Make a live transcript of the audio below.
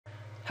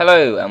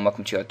Hello and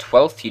welcome to our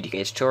 12th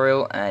UDK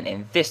tutorial, and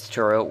in this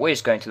tutorial we're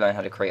just going to learn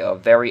how to create our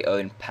very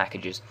own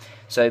packages.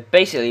 So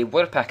basically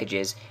what a package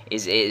is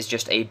it is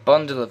just a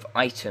bundle of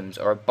items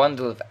or a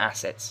bundle of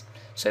assets.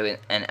 So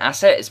an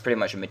asset is pretty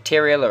much a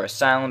material or a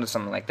sound or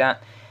something like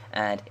that,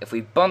 and if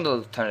we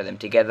bundle a ton of them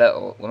together,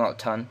 or well, not a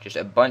ton, just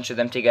a bunch of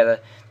them together,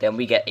 then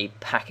we get a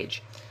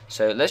package.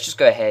 So let's just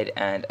go ahead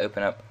and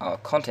open up our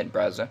content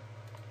browser.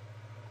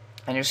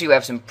 And you'll see we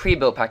have some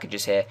pre-built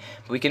packages here,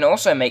 but we can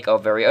also make our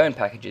very own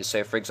packages.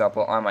 So for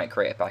example, I might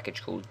create a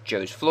package called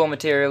Joe's Floor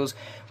Materials,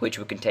 which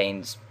will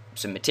contain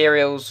some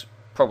materials,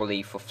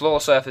 probably for floor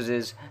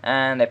surfaces,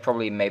 and they're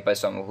probably made by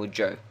someone called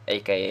Joe,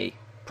 aka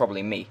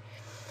probably me.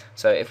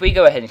 So if we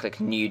go ahead and click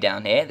New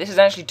down here, this is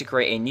actually to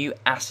create a new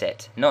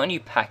asset, not a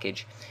new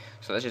package.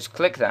 So let's just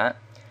click that,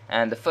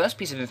 and the first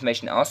piece of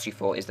information it asks you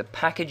for is the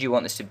package you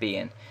want this to be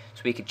in.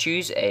 So we could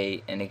choose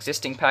an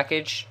existing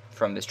package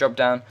from this drop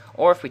down,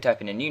 or if we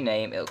type in a new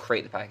name, it'll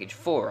create the package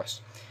for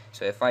us.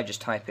 So if I just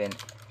type in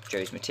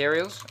Joe's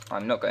Materials,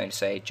 I'm not going to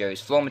say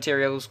Joe's Floor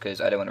Materials because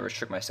I don't want to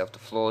restrict myself to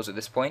floors at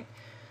this point.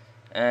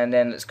 And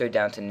then let's go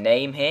down to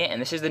name here, and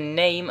this is the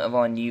name of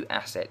our new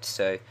asset.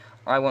 So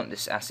I want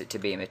this asset to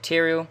be a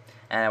material,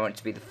 and I want it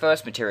to be the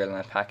first material in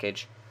my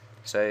package.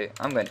 So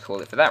I'm going to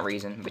call it, for that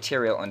reason,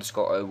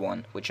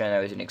 material_01, which I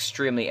know is an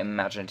extremely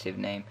imaginative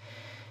name.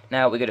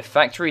 Now we go to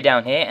factory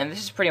down here, and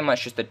this is pretty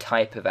much just the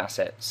type of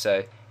asset.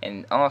 So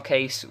in our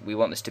case, we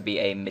want this to be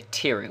a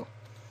material.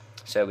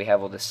 So we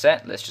have all this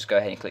set. Let's just go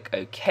ahead and click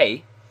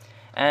OK,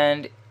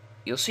 and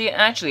you'll see it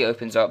actually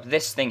opens up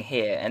this thing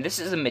here, and this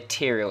is a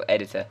material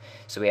editor.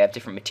 So we have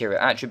different material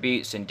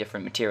attributes and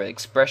different material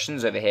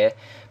expressions over here,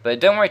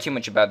 but don't worry too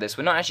much about this.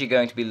 We're not actually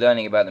going to be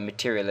learning about the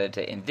material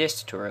editor in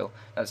this tutorial.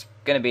 That's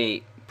going to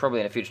be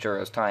probably in a few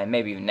tutorials time,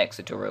 maybe even next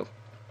tutorial.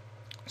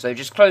 So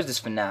just close this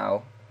for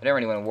now. I don't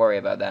really want to worry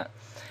about that.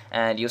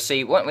 And you'll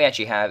see what we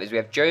actually have is we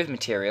have Joe's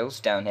Materials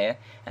down here,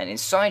 and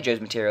inside Joe's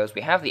Materials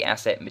we have the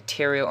asset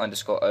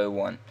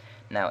material_01.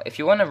 Now if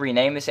you want to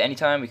rename this at any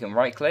time, we can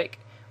right click,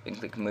 we can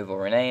click move or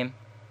rename,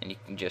 and you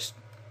can just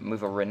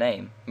move or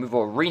rename,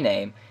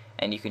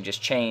 and you can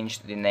just change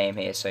the name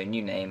here. So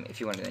new name,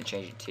 if you want to then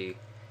change it to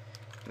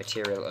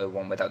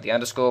material01 without the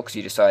underscore because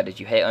you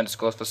decided you hate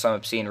underscores for some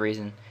obscene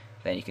reason,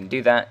 then you can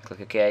do that, click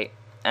OK,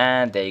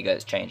 and there you go,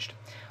 it's changed.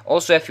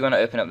 Also, if you want to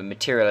open up the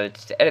material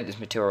editor to edit this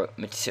material,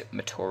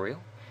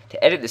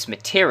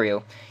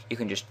 you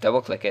can just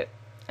double click it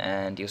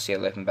and you'll see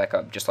it'll open back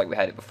up just like we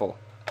had it before.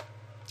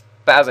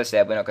 But as I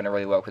said, we're not going to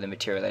really work with the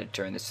material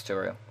editor in this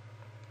tutorial.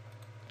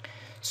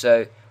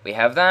 So we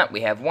have that, we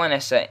have one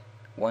asset,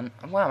 wow,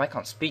 I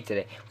can't speak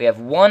today. We have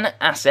one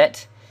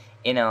asset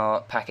in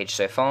our package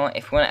so far.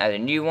 If we want to add a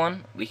new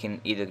one, we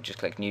can either just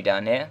click new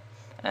down here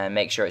and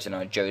make sure it's in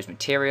our Joe's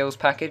Materials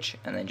package,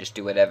 and then just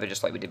do whatever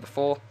just like we did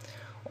before.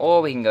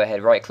 Or we can go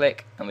ahead, right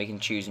click, and we can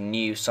choose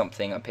new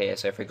something up here.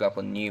 So for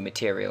example, new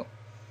material,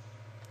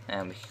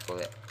 and we can call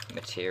it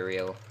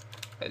material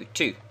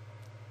 02.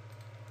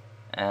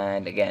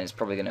 And again, it's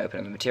probably going to open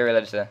up the material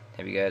editor.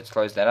 There we go, let's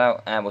close that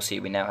out, and we'll see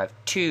we now have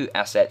two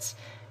assets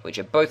which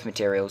are both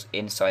materials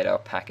inside our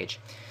package.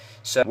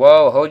 So,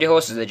 whoa, hold your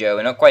horses there, Joe,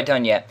 we're not quite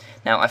done yet.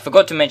 Now, I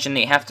forgot to mention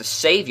that you have to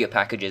save your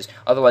packages,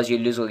 otherwise you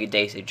lose all your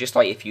data. Just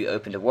like if you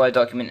opened a Word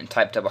document and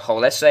typed up a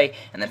whole essay,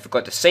 and then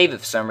forgot to save it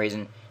for some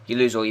reason, you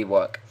lose all your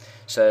work.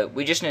 So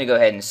we just need to go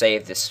ahead and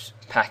save this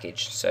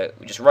package. So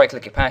we just right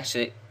click your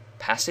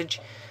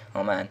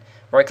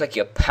right click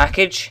your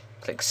package,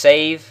 click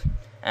save,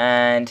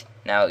 and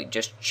now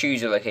just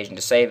choose your location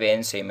to save it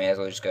in. So you may as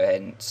well just go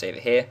ahead and save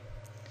it here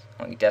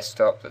on your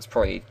desktop. That's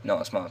probably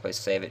not a smart place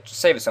to save it. Just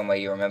save it somewhere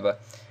you remember,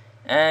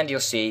 and you'll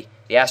see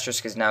the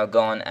asterisk is now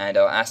gone, and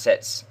our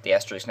assets, the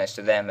asterisk next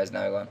to them, has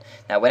now gone.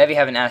 Now whenever you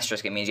have an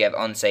asterisk, it means you have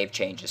unsaved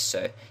changes,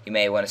 so you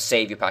may want to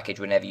save your package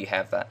whenever you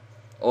have that.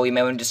 Or you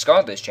may want to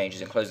discard those changes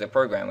and close the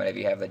program whenever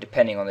you have that,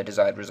 depending on the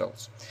desired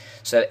results.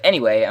 So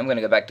anyway, I'm going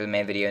to go back to the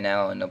main video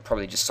now, and I'll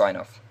probably just sign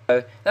off.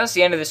 So that's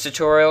the end of this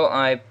tutorial.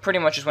 I pretty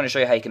much just want to show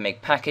you how you can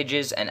make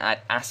packages and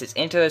add assets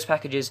into those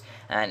packages,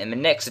 and in the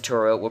next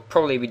tutorial we'll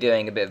probably be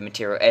doing a bit of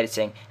material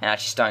editing and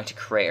actually starting to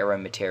create our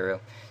own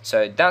material.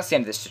 So that's the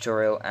end of this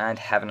tutorial, and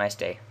have a nice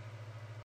day.